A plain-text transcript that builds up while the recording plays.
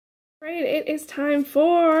Right, it is time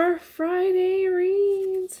for Friday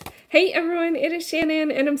Reads. Hey everyone, it is Shannon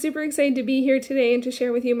and I'm super excited to be here today and to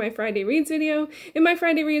share with you my Friday Reads video. In my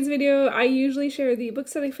Friday Reads video, I usually share the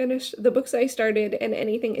books that I finished, the books I started, and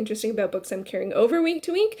anything interesting about books I'm carrying over week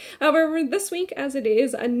to week. However, this week, as it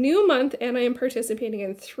is a new month and I am participating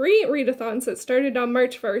in 3 readathons that started on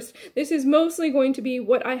March 1st, this is mostly going to be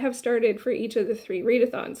what I have started for each of the 3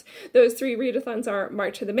 readathons. Those 3 readathons are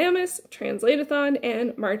March of the Mammoths, Translateathon,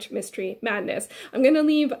 and March Mystery Madness. I'm going to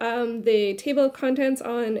leave the table of contents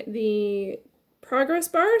on the progress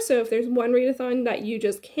bar, so if there's one readathon that you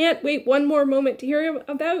just can't wait one more moment to hear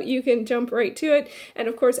about, you can jump right to it. And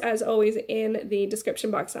of course, as always, in the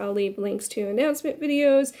description box I'll leave links to announcement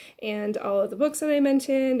videos and all of the books that I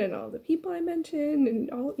mentioned and all the people I mentioned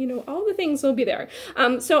and all, all the things will be there.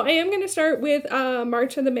 So I am going to start with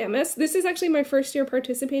March of the Mammoths. This is actually my first year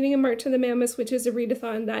participating in March of the Mammoths, which is a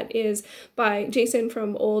readathon that is by Jason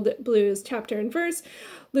from Old Blues Chapter and Verse,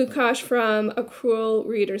 Lukash from A Cruel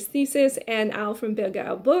Reader's Thesis, and Al from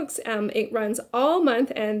Bøgh Books. It runs all month,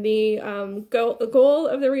 and the goal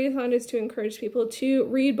of the readathon is to encourage people to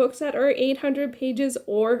read books that are 800 pages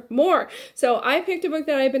or more. So I picked a book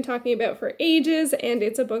that I've been talking about for ages, and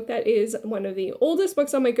it's a book that is one of the oldest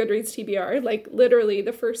books on my Goodreads TBR. Like literally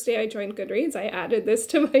the first day I joined Goodreads, I added this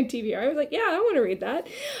to my TBR. I was like, yeah, I want to read that.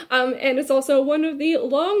 And it's also one of the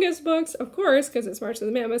longest books, of course, because it's March of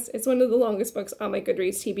the Mammoths. It's one of the longest books on my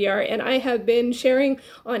Goodreads TBR, and I have been sharing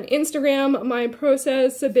on Instagram my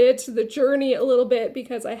process a bit, the journey a little bit,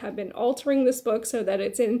 because I have been altering this book so that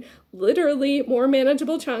it's in literally more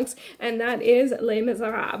manageable chunks, and that is Les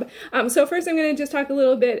Misérables. So first I'm going to just talk a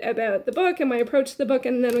little bit about the book and my approach to the book,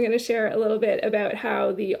 and then I'm going to share a little bit about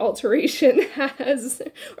how the alteration has,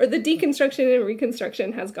 or the deconstruction and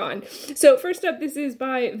reconstruction has gone. So first up, this is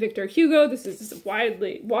by Victor Hugo. This is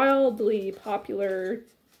wildly popular,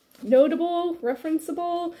 notable,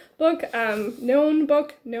 referenceable book, known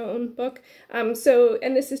book. And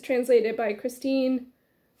this is translated by Christine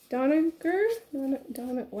Donougher.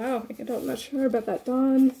 Wow, I'm not sure about that.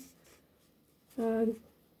 Donougher?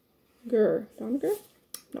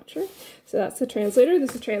 Not sure. So that's the translator.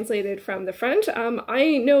 This is translated from the French.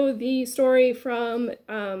 I know the story from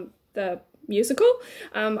the musical.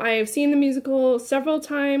 I have seen the musical several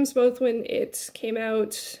times, both when it came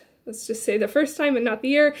out, let's just say the first time and not the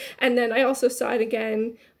year, and then I also saw it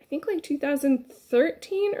again, I think like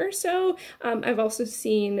 2013 or so. I've also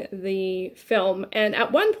seen the film, and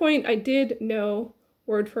at one point I did know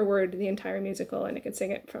word for word the entire musical, and I could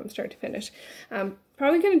sing it from start to finish.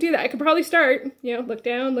 Probably gonna do that. I could probably start, look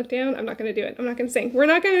down. I'm not gonna do it. I'm not gonna sing. We're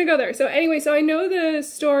not gonna go there. So anyway, so I know the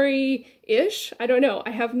story-ish. I don't know. I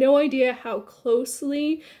have no idea how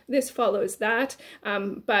closely this follows that,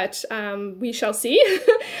 but we shall see.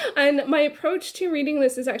 And my approach to reading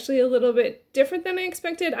this is actually a little bit different than I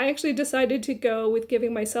expected. I actually decided to go with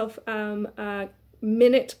giving myself a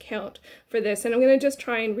minute count for this, and I'm going to just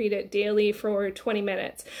try and read it daily for 20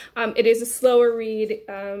 minutes. It is a slower read.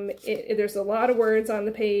 There's a lot of words on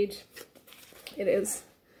the page. It has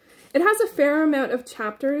a fair amount of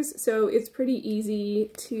chapters, so it's pretty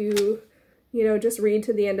easy to just read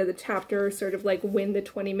to the end of the chapter, sort of like when the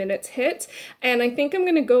 20 minutes hit. And I think I'm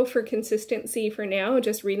going to go for consistency for now,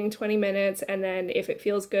 just reading 20 minutes, and then if it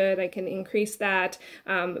feels good, I can increase that.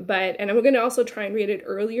 And I'm going to also try and read it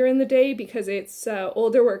earlier in the day, because it's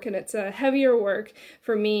older work and it's heavier work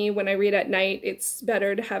for me. When I read at night, it's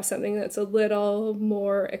better to have something that's a little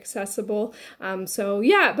more accessible. So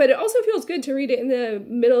yeah, but it also feels good to read it in the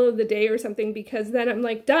middle of the day or something, because then I'm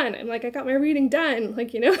like done. I'm like, I got my reading done,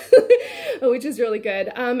 like, which is really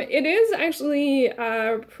good. It is actually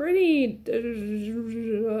pretty,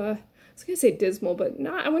 I was gonna say dismal, but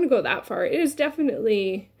not, I wouldn't go that far. It is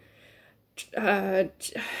definitely not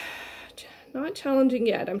challenging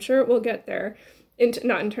yet. I'm sure it will get there,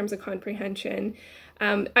 not in terms of comprehension.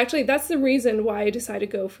 Actually, that's the reason why I decided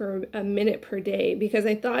to go for a minute per day, because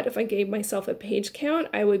I thought if I gave myself a page count,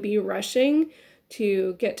 I would be rushing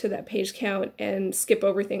to get to that page count and skip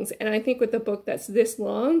over things. And I think with a book that's this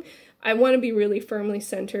long, I want to be really firmly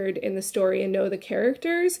centered in the story and know the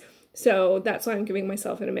characters. So that's why I'm giving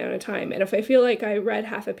myself an amount of time. And if I feel like I read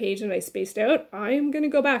half a page and I spaced out, I'm going to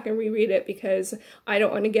go back and reread it, because I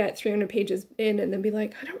don't want to get 300 pages in and then be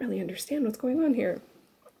like, I don't really understand what's going on here.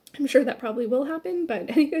 I'm sure that probably will happen, but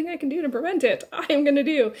anything I can do to prevent it, I'm going to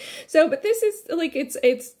do. So, but this is like, it's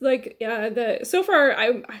like, so far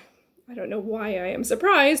I don't know why I am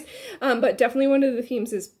surprised, but definitely one of the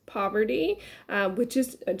themes is poverty, which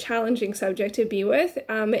is a challenging subject to be with.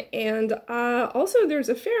 And also there's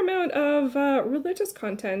a fair amount of religious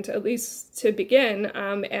content, at least to begin,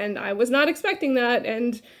 and I was not expecting that,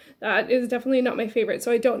 and That is definitely not my favorite.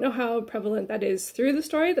 So I don't know how prevalent that is through the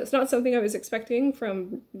story. That's not something I was expecting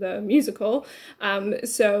from the musical.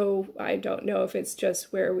 So I don't know if it's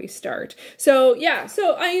just where we start. So yeah,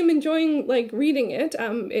 so I am enjoying like reading it.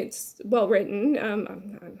 It's well written.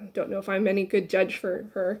 I don't know if I'm any good judge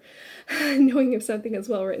for knowing if something is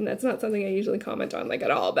well written. That's not something I usually comment on like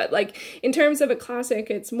at all. But like in terms of a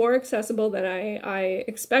classic, it's more accessible than I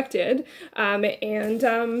expected.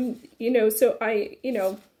 You know, so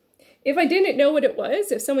if I didn't know what it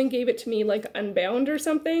was, if someone gave it to me like unbound or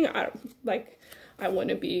something, I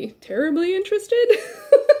wouldn't be terribly interested.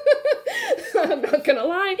 I'm not gonna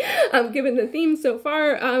lie, given the theme so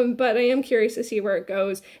far, but I am curious to see where it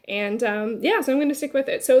goes, and yeah, so I'm gonna stick with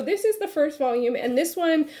it. So this is the first volume, and this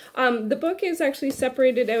one, the book is actually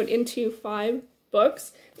separated out into 5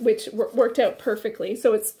 books, which worked out perfectly.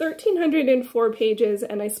 So it's 1,304 pages,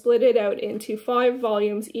 and I split it out into 5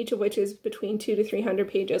 volumes, each of which is between 200 to 300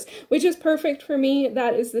 pages, which is perfect for me.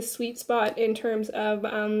 That is the sweet spot in terms of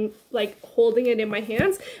like holding it in my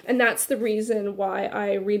hands, and that's the reason why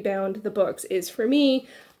I rebound the books. Is for me,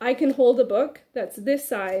 I can hold a book that's this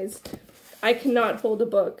size. I cannot hold a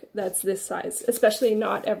book that's this size, especially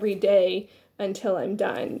not every day until I'm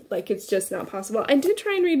done. Like, it's just not possible. I did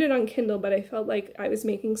try and read it on Kindle, but I felt like I was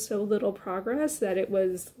making so little progress that it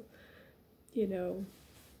was, you know,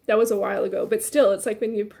 that was a while ago. But still, it's like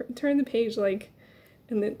when you turn the page, like,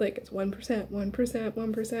 and then like it's 1%, 1%,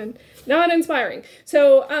 1%. Not inspiring.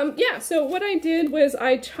 So yeah, so what I did was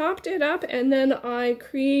I chopped it up, and then I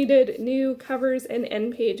created new covers and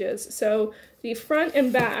end pages. So the front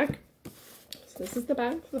and back, this is the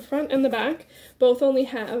back, the front and the back, both only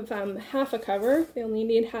have half a cover. They only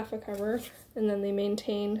need half a cover, and then they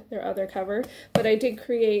maintain their other cover. But I did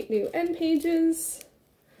create new end pages,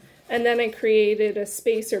 and then I created a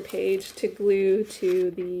spacer page to glue to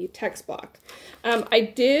the text block. I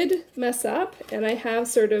did mess up, and I have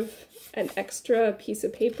sort of an extra piece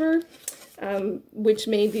of paper, which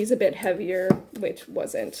made these a bit heavier, which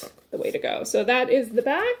wasn't the way to go. So that is the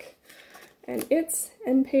back. And it's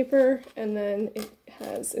end paper, and then it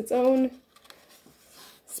has its own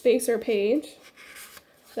spacer page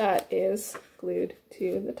that is glued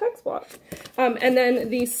to the text block. And then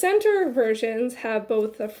the center versions have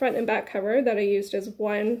both a front and back cover that I used as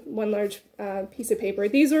one large piece of paper.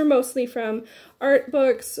 These were mostly from art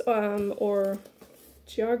books or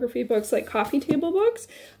geography books, like coffee table books.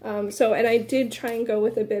 And I did try and go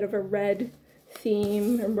with a bit of a red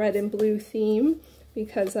theme, a red and blue theme,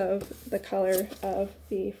 because of the color of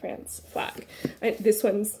the France flag. This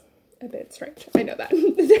one's a bit strange, I know that.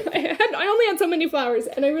 I only had so many flowers,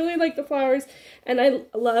 and I really liked the flowers, and I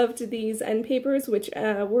loved these end papers, which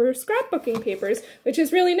were scrapbooking papers, which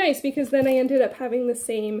is really nice, because then I ended up having the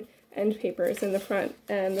same end papers in the front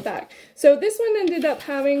and the back. So this one ended up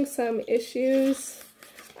having some issues.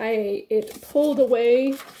 It pulled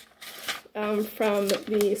away from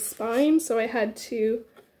the spine, so I had to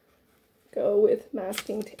go with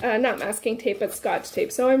masking not masking tape, but Scotch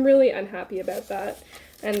tape. So I'm really unhappy about that.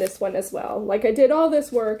 And this one as well. Like, I did all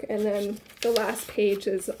this work, and then the last page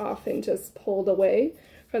is often just pulled away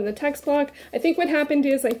from the text block. I think what happened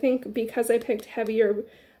is, I think because I picked heavier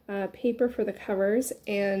paper for the covers,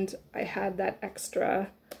 and I had that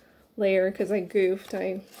extra layer because I goofed.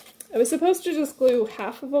 I was supposed to just glue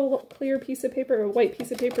half of a clear piece of paper, a white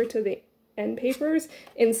piece of paper, to the end papers.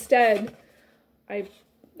 Instead,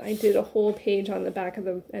 I did a whole page on the back of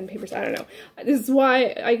the end papers. I don't know. This is why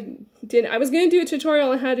I was going to do a tutorial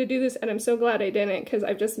on how to do this, and I'm so glad I didn't, because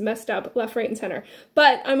I've just messed up left, right, and center.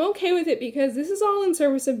 But I'm okay with it, because this is all in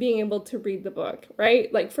service of being able to read the book,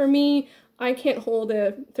 right? Like, for me, I can't hold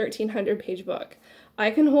a 1,300-page book. I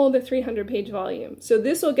can hold a 300-page volume. So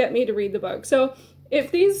this will get me to read the book. So if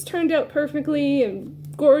these turned out perfectly and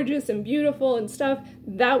gorgeous and beautiful and stuff,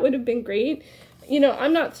 that would have been great. You know,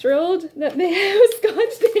 I'm not thrilled that they have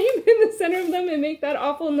Scotch tape in the center of them and make that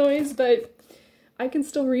awful noise, but I can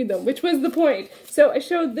still read them, which was the point. So I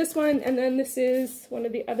showed this one, and then this is one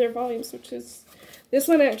of the other volumes, which is, this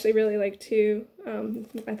one I actually really like too.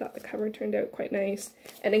 I thought the cover turned out quite nice.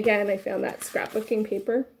 And again, I found that scrapbooking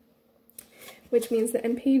paper, which means the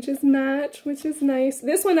end pages match, which is nice.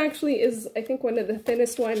 This one actually is, I think, one of the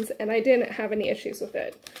thinnest ones, and I didn't have any issues with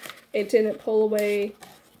it. It didn't pull away.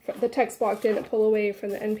 The text block didn't pull away from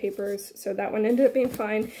the end papers, so that one ended up being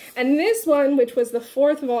fine. And this one, which was the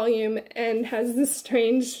 4th volume, and has this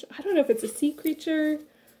strange, I don't know if it's a sea creature,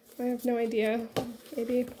 I have no idea,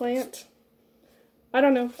 maybe a plant, I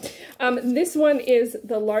don't know. This one is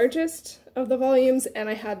the largest of the volumes, and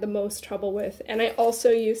I had the most trouble with. And I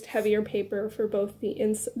also used heavier paper for both the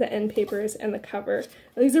end papers and the cover.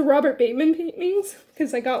 These are Robert Bateman paintings,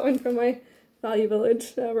 because I got one from my Value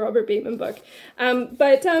Village Robert Bateman book.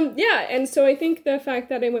 Yeah, and so I think the fact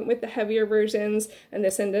that I went with the heavier versions, and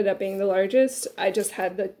this ended up being the largest, I just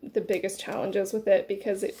had the biggest challenges with it,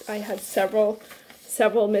 because I had several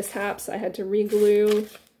mishaps. I had to re-glue,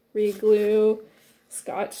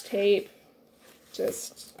 Scotch tape,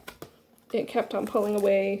 just, it kept on pulling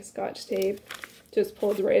away, Scotch tape, just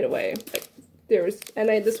pulled right away.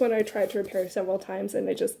 This one I tried to repair several times, and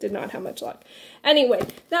I just did not have much luck. Anyway,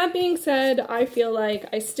 that being said, I feel like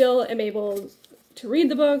I still am able to read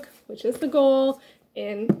the book, which is the goal,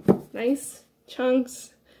 in nice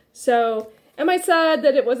chunks. So, am I sad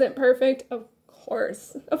that it wasn't perfect? Of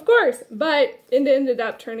course, but it ended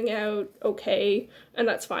up turning out okay, and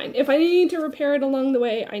that's fine. If I need to repair it along the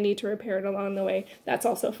way, I need to repair it along the way. That's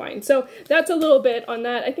also fine. So that's a little bit on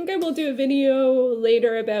that. I think I will do a video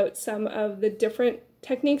later about some of the different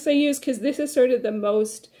techniques I use, because this is sort of the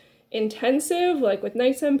most intensive, like with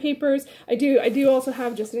nice end papers. I do also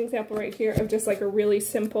have just an example right here of just like a really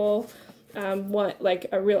simple one, like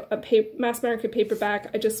a mass market paperback.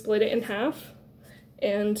 I just split it in half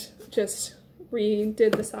and just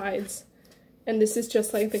redid the sides, and this is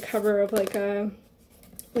just like the cover of like a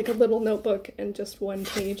little notebook, and just one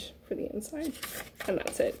page for the inside, and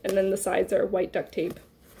that's it. And then the sides are white duct tape,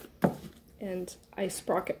 and I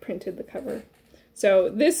sprocket printed the cover. So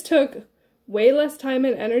this took way less time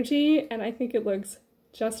and energy, and I think it looks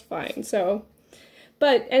just fine. So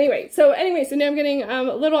but anyway, so now I'm getting a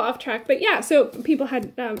little off track, but yeah, so people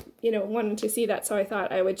had, wanted to see that, so I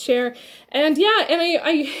thought I would share. And yeah, and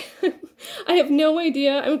I I have no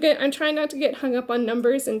idea. I'm trying not to get hung up on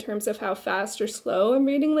numbers in terms of how fast or slow I'm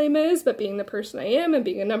reading Les Miz, but being the person I am and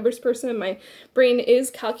being a numbers person, my brain is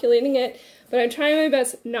calculating it. But I'm trying my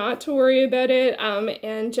best not to worry about it,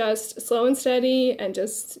 and just slow and steady, and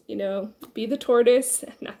just, be the tortoise,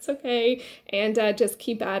 and that's okay, and just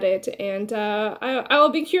keep at it. And I'll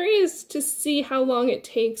be curious to see how long it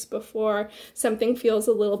takes before something feels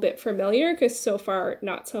a little bit familiar, because so far,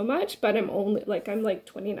 not so much, but I'm like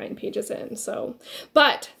 29 pages in, so.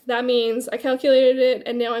 But that means I calculated it,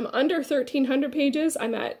 and now I'm under 1,300 pages.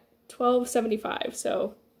 I'm at 1,275,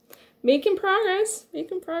 so. Making progress.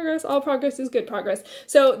 All progress is good progress.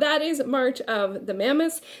 So that is March of the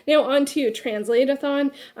Mammoths. Now on to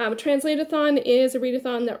Translateathon. Translateathon is a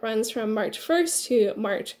readathon that runs from March 1st to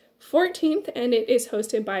March 14th, and it is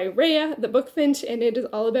hosted by Rhea, the Bookfinch, and it is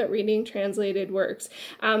all about reading translated works.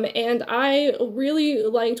 And I really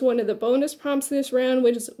liked one of the bonus prompts this round,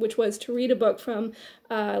 which was to read a book from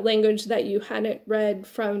a language that you hadn't read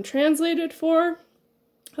from translated for.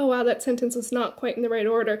 Oh wow, that sentence was not quite in the right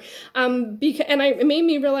order. It made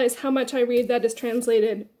me realize how much I read that is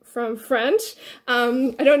translated from French.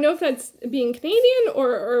 I don't know if that's being Canadian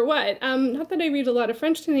or what. Not that I read a lot of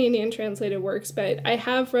French-Canadian translated works, but I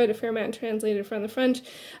have read a fair amount translated from the French.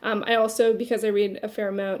 I also, because I read a fair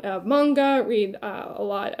amount of manga, read a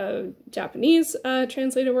lot of Japanese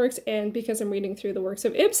translated works, and because I'm reading through the works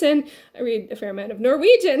of Ibsen, I read a fair amount of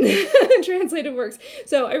Norwegian translated works.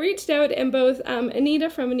 So I reached out, and both Anita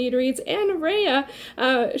from Anita Reads and Rhea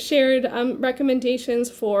shared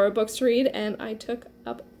recommendations for books to read, and I took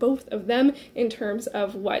up both of them in terms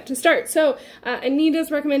of what to start. So Anita's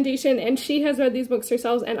recommendation, and she has read these books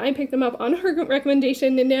herself, and I picked them up on her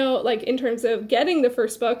recommendation, and now, like, in terms of getting the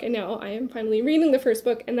first book, and now I am finally reading the first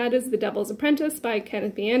book, and that is The Devil's Apprentice by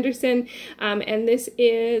Kenneth Andersen. And this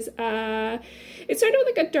is it's sort of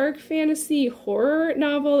like a dark fantasy horror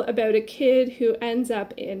novel about a kid who ends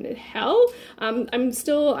up in hell.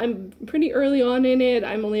 I'm pretty early on in it.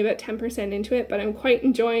 I'm only about 10% into it, but I'm quite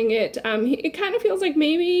enjoying it. It kind of feels like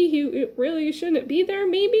maybe he really shouldn't be there,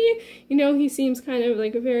 maybe. He seems kind of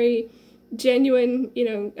like a very genuine,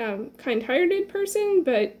 kind-hearted person,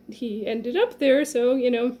 but he ended up there, so,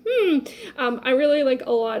 I really like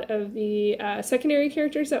a lot of the secondary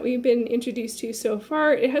characters that we've been introduced to so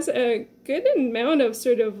far. It has a good amount of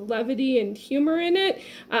sort of levity and humor in it,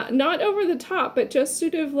 not over the top, but just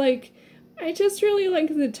sort of like, I just really like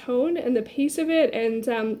the tone and the pace of it, and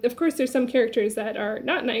of course there's some characters that are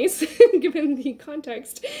not nice given the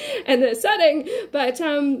context and the setting, but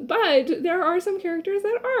there are some characters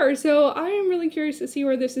that are, so I am really curious to see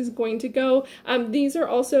where this is going to go. These are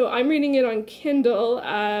also, I'm reading it on Kindle.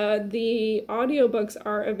 The audiobooks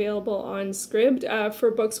are available on Scribd for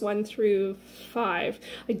books 1 through 5.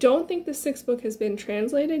 I don't think the 6th book has been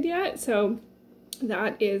translated yet, so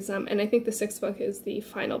that is, and I think the 6th book is the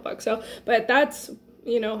final book. So, but that's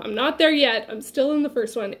you know, I'm not there yet. I'm still in the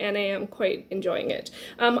first one, and I am quite enjoying it.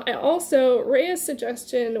 I also, Rhea's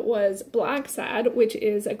suggestion was Blacksad, which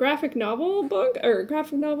is a graphic novel book, or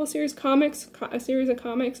graphic novel series, a series of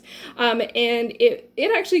comics, and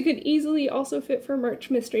it actually could easily also fit for March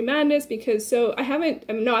Mystery Madness, because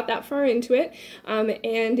I'm not that far into it,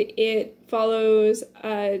 and it follows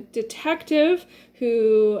a detective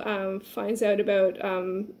who finds out about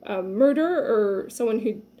a murder, or someone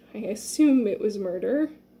who, I assume it was murder,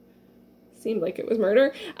 seemed like it was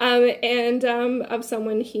murder, and of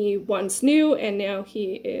someone he once knew, and now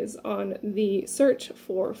he is on the search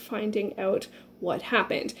for finding out what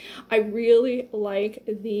happened. I really like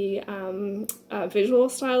the visual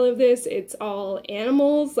style of this. It's all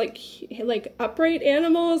animals, like upright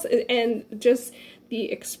animals, and just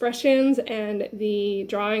the expressions and the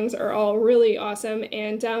drawings are all really awesome.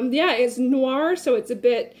 And yeah, it's noir, so it's a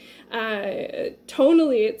bit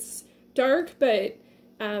tonally it's dark, but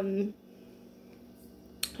I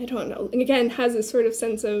don't know, again, has a sort of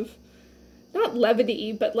sense of not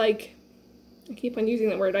levity, but like, I keep on using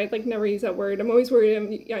that word. I like never use that word. I'm always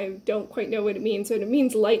worried I don't quite know what it means. So it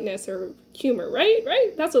means lightness or humor, right?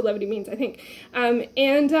 That's what levity means, I think.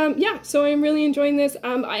 Yeah, so I'm really enjoying this.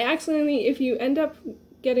 I accidentally, if you end up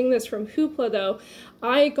getting this from Hoopla though,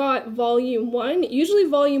 I got volume 1. Usually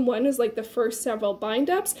volume 1 is like the first several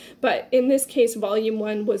bind-ups, but in this case volume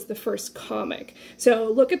 1 was the first comic. So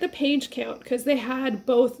look at the page count, because they had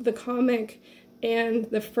both the comic and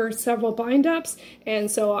the first several bind-ups, and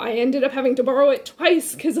so I ended up having to borrow it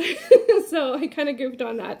twice, because so I kind of goofed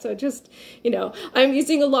on that. So just, you know, I'm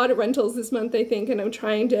using a lot of rentals this month, I think, and I'm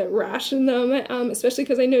trying to ration them, especially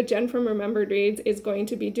because I know Jen from Remembered Reads is going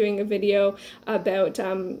to be doing a video about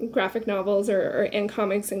graphic novels and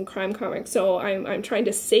comics and crime comics, so I'm trying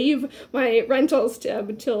to save my rentals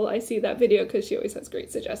until I see that video, because she always has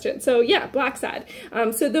great suggestions. So yeah, Blacksad.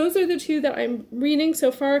 So those are the two that I'm reading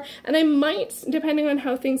so far, and I might, depending on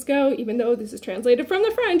how things go, even though this is translated from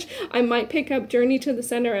the French, I might pick up Journey to the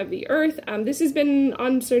Center of the Earth. This has been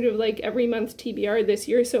on sort of like every month TBR this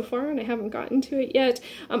year so far, and I haven't gotten to it yet.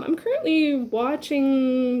 I'm currently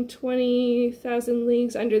watching 20,000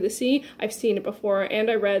 Leagues Under the Sea. I've seen it before, and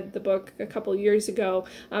I read the book a couple years ago,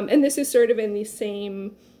 and this is sort of in the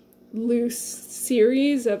same loose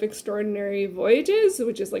series of Extraordinary Voyages,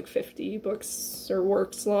 which is like 50 books or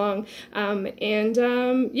works long,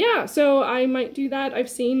 yeah, so I might do that. I've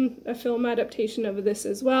seen a film adaptation of this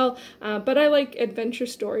as well, but I like adventure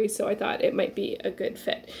stories, so I thought it might be a good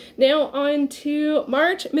fit. Now on to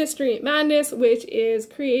March Mystery Madness, which is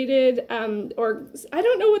created, or I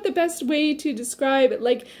don't know what the best way to describe it,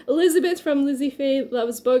 like Elizabeth from Lizzie Faye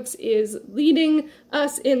Loves Books is leading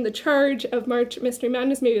us in the charge of March Mystery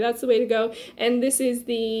Madness, maybe that's the way to go, and this is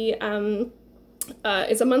the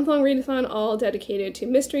it's a month-long readathon all dedicated to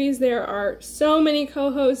mysteries. There are so many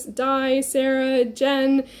co-hosts: Di, Sarah,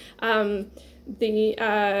 Jen,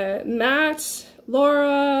 Matt,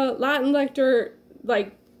 Laura, Latin Lector,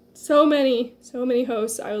 like so many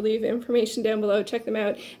hosts. I will leave information down below, check them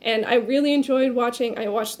out, and I really enjoyed watching. I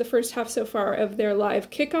watched the first half so far of their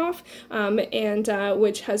live kickoff,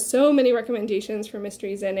 which has so many recommendations for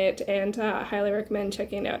mysteries in it, and I highly recommend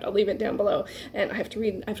checking it out. I'll leave it down below, and I have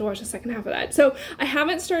to watch the second half of that. So I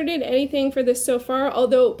haven't started anything for this so far,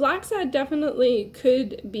 although Blacksad definitely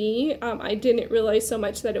could be. I didn't realize so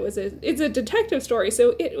much that it's a detective story,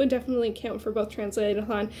 so it would definitely count for both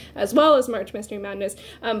Translateathon as well as March Mystery Madness,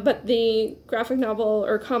 but the graphic novel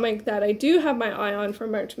or comic that I do have my eye on for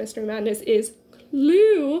March Mystery Madness is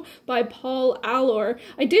Clue by Paul Allor.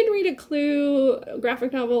 I did read a Clue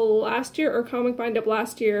graphic novel last year, or comic bind-up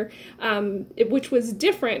last year, which was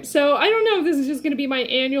different. So I don't know if this is just going to be my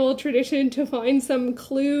annual tradition to find some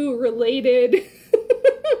Clue-related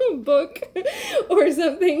book or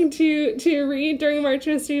something to read during March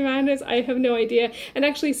Mystery Madness. I have no idea. And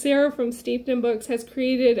actually Sarah from Steeped in Books has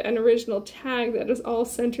created an original tag that is all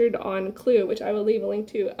centered on Clue, which I will leave a link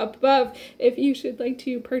to up above if you should like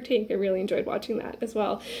to partake. I really enjoyed watching that as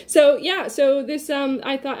well. So yeah, so this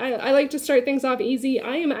I thought I like to start things off easy.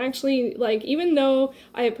 I am actually, like, even though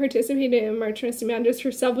I have participated in March Mystery Madness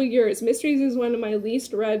for several years, mysteries is one of my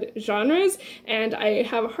least read genres, and I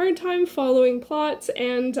have a hard time following plots,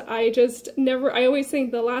 and I always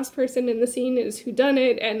think the last person in the scene is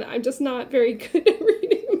whodunit, and I'm just not very good at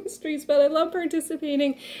reading mysteries, but I love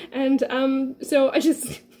participating, and so I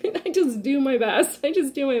just do my best.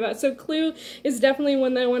 So Clue is definitely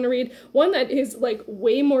one that I want to read. One that is like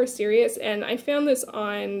way more serious, and I found this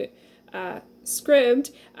on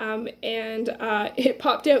Scribd, and it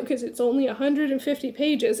popped out because it's only 150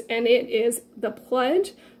 pages, and it is The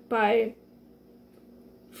Pledge by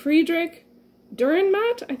Friedrich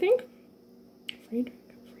Dürrenmatt, I think. Friedrich.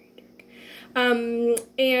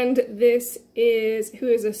 And this is, who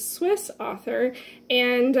is a Swiss author,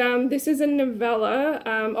 and this is a novella,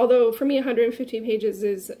 although for me 150 pages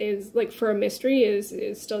is like, for a mystery,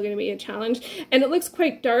 is still going to be a challenge, and it looks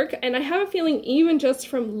quite dark, and I have a feeling even just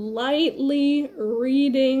from lightly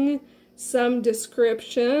reading some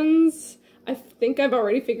descriptions, I think I've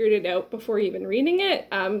already figured it out before even reading it,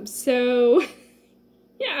 so...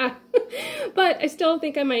 yeah, but I still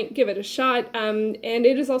think I might give it a shot, and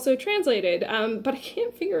it is also translated, but I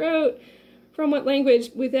can't figure out from what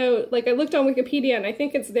language without, like, I looked on Wikipedia and I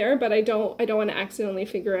think it's there, but I don't want to accidentally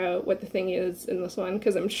figure out what the thing is in this one,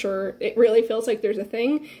 because I'm sure it really feels like there's a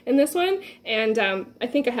thing in this one, and I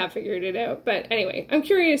think I have figured it out. But anyway, I'm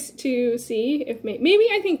curious to see if maybe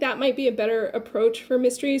I think that might be a better approach for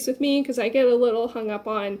mysteries with me, because I get a little hung up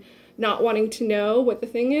on not wanting to know what the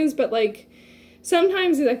thing is, but like,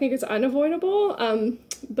 sometimes I think it's unavoidable,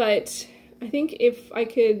 but I think if I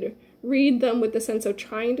could read them with the sense of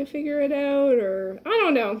trying to figure it out, or I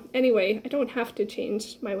don't know. Anyway, I don't have to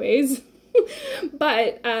change my ways,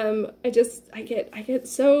 but I get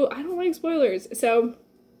so, I don't like spoilers. So,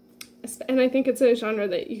 and I think it's a genre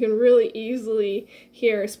that you can really easily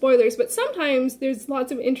hear spoilers, but sometimes there's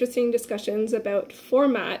lots of interesting discussions about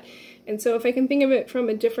format. And so if I can think of it from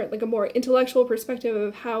a different, like a more intellectual perspective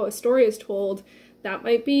of how a story is told, that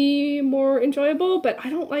might be more enjoyable, but I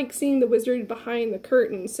don't like seeing the wizard behind the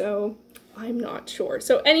curtain, so I'm not sure.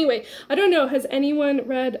 So anyway, I don't know, has anyone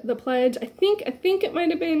read The Pledge? I think it might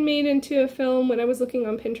have been made into a film. When I was looking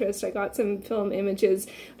on Pinterest, I got some film images,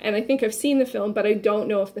 and I think I've seen the film, but I don't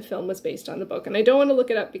know if the film was based on the book. And I don't want to look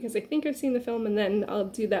it up because I think I've seen the film, and then I'll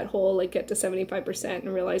do that whole, like, get to 75%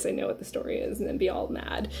 and realize I know what the story is and then be all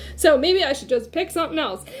mad. So maybe I should just pick something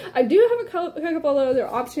else. I do have a couple of other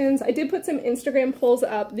options. I did put some Instagram polls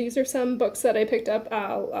up. These are some books that I picked up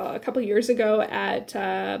a couple years ago at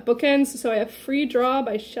Bookends. So I have Free Draw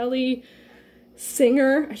by Shelley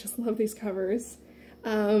Singer. I just love these covers.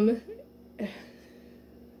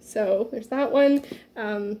 So there's that one.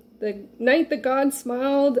 The Night the God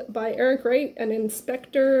Smiled by Eric Wright, an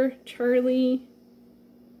Inspector Charlie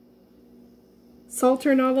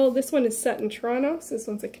Salter novel. This one is set in Toronto, so this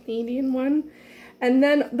one's a Canadian one. And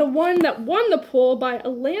then the one that won the poll by a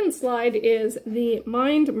landslide is The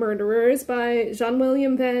Mind Murderers by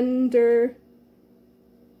Jean-William van der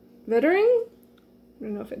Vettering? I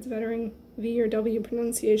don't know if it's Vettering, V or W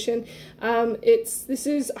pronunciation. I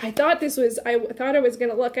thought I was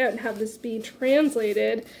gonna look out and have this be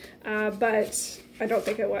translated, but I don't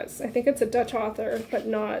think it was. I think it's a Dutch author, but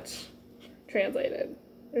not translated.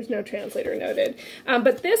 There's no translator noted.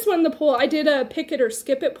 But this one, the poll, I did a pick it or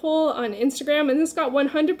skip it poll on Instagram, and this got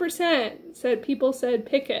 100%. People said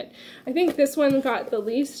pick it. I think this one got the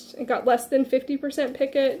least. It got less than 50%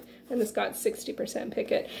 pick it, and this got 60% pick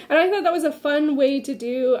it. And I thought that was a fun way to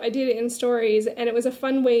do. I did it in stories, and it was a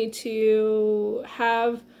fun way to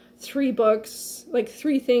have 3 books, like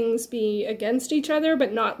 3 things be against each other,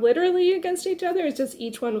 but not literally against each other. It's just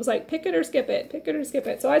each one was like, pick it or skip it, pick it or skip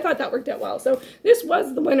it. So I thought that worked out well. So this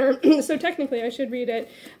was the winner, so technically I should read it.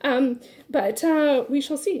 But we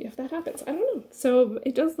shall see if that happens. I don't know. So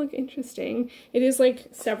it does look interesting. It is like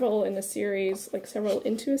several in a series, like several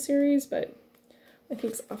into a series, but I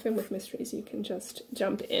think often with mysteries you can just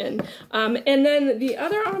jump in. And then the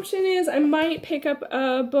other option is I might pick up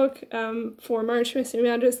a book for March Mystery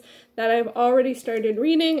Madness that I've already started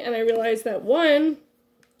reading, and I realized that one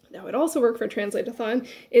that would also work for Translateathon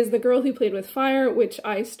is The Girl Who Played with Fire, which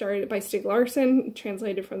I started by Stig Larsson,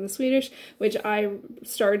 translated from the Swedish, which I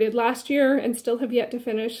started last year and still have yet to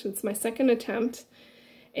finish. It's my 2nd attempt.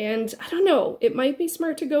 And I don't know, it might be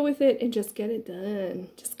smart to go with it and just get it done.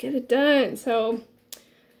 Just get it done. So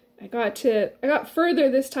I got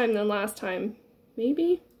further this time than last time.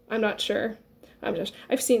 Maybe? I'm not sure.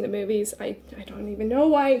 I've seen the movies. I don't even know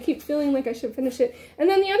why I keep feeling like I should finish it. And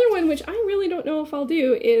then the other one, which I really don't know if I'll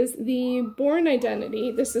do, is The Bourne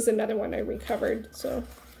Identity. This is another one I recovered, so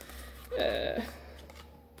there.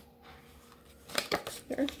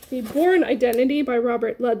 The Bourne Identity by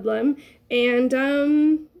Robert Ludlum,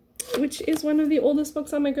 and which is one of the oldest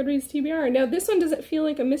books on my Goodreads TBR. Now, this one doesn't feel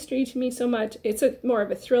like a mystery to me so much. It's more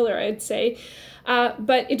of a thriller, I'd say.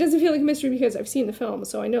 But it doesn't feel like a mystery because I've seen the film,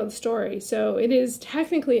 so I know the story. So it is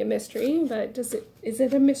technically a mystery, but is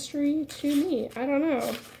it a mystery to me? I don't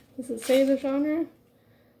know. Does it say the genre?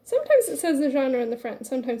 Sometimes it says the genre in the front, and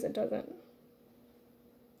sometimes it doesn't.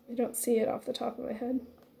 I don't see it off the top of my head.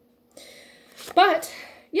 But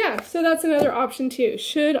yeah, so that's another option too.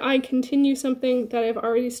 Should I continue something that I've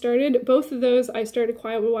already started? Both of those I started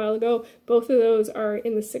quite a while ago. Both of those are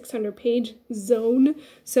in the 600 page zone.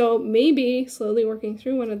 So maybe slowly working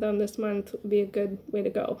through one of them this month would be a good way to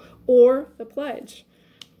go. Or The Pledge.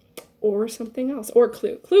 Or something else. Or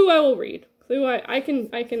Clue. Clue I will read. Clue I can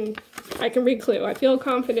read Clue. I feel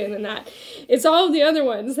confident in that. It's all the other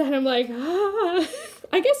ones that I'm like,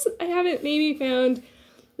 I guess I haven't maybe found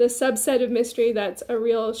the subset of mystery that's a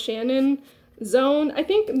real Shannon zone. I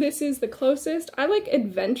think this is the closest. I like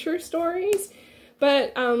adventure stories,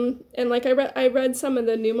 but and like I read some of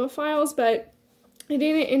the Numa files, but I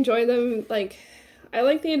didn't enjoy them. Like, I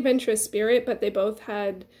like the adventurous spirit, but they both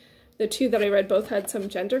had, the two that I read both had some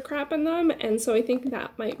gender crap in them, and so I think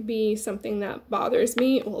that might be something that bothers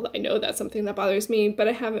me. Well, I know that's something that bothers me, but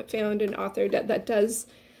I haven't found an author that does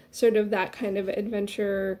sort of that kind of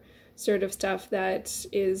adventure sort of stuff that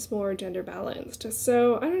is more gender balanced.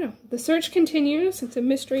 So I don't know, the search continues. It's a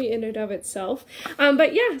mystery in and of itself.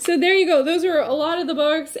 But yeah, so there you go. Those are a lot of the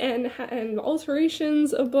books and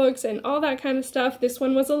alterations of books and all that kind of stuff. This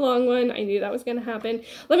one was a long one. I knew that was going to happen.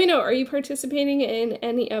 Let me know, are you participating in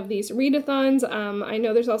any of these readathons? I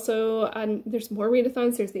know there's also there's more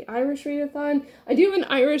readathons. There's the Irish readathon. I do have an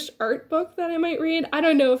Irish art book that I might read. I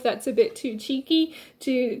don't know if that's a bit too cheeky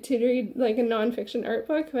to read like a nonfiction art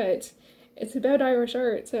book, but it's about Irish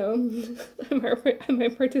art, so I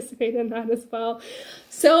might participate in that as well.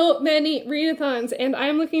 So many readathons, and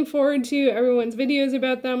I'm looking forward to everyone's videos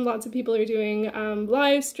about them. Lots of people are doing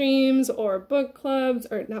live streams or book clubs,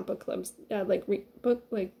 or not book clubs, like book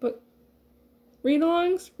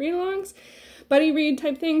read-alongs, buddy read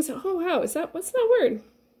type things. Oh wow, what's that word?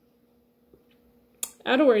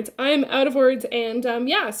 Out of words. I'm out of words, and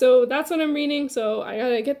yeah, so that's what I'm reading. So I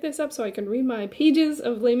gotta get this up so I can read my pages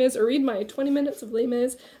of Les Miz, or read my 20 minutes of Les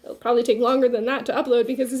Miz. It'll probably take longer than that to upload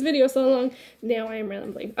because this video is so long. Now I am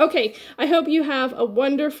rambling. Okay, I hope you have a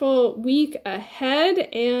wonderful week ahead,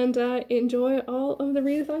 and enjoy all of the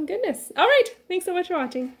readathon goodness. All right, thanks so much for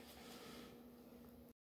watching.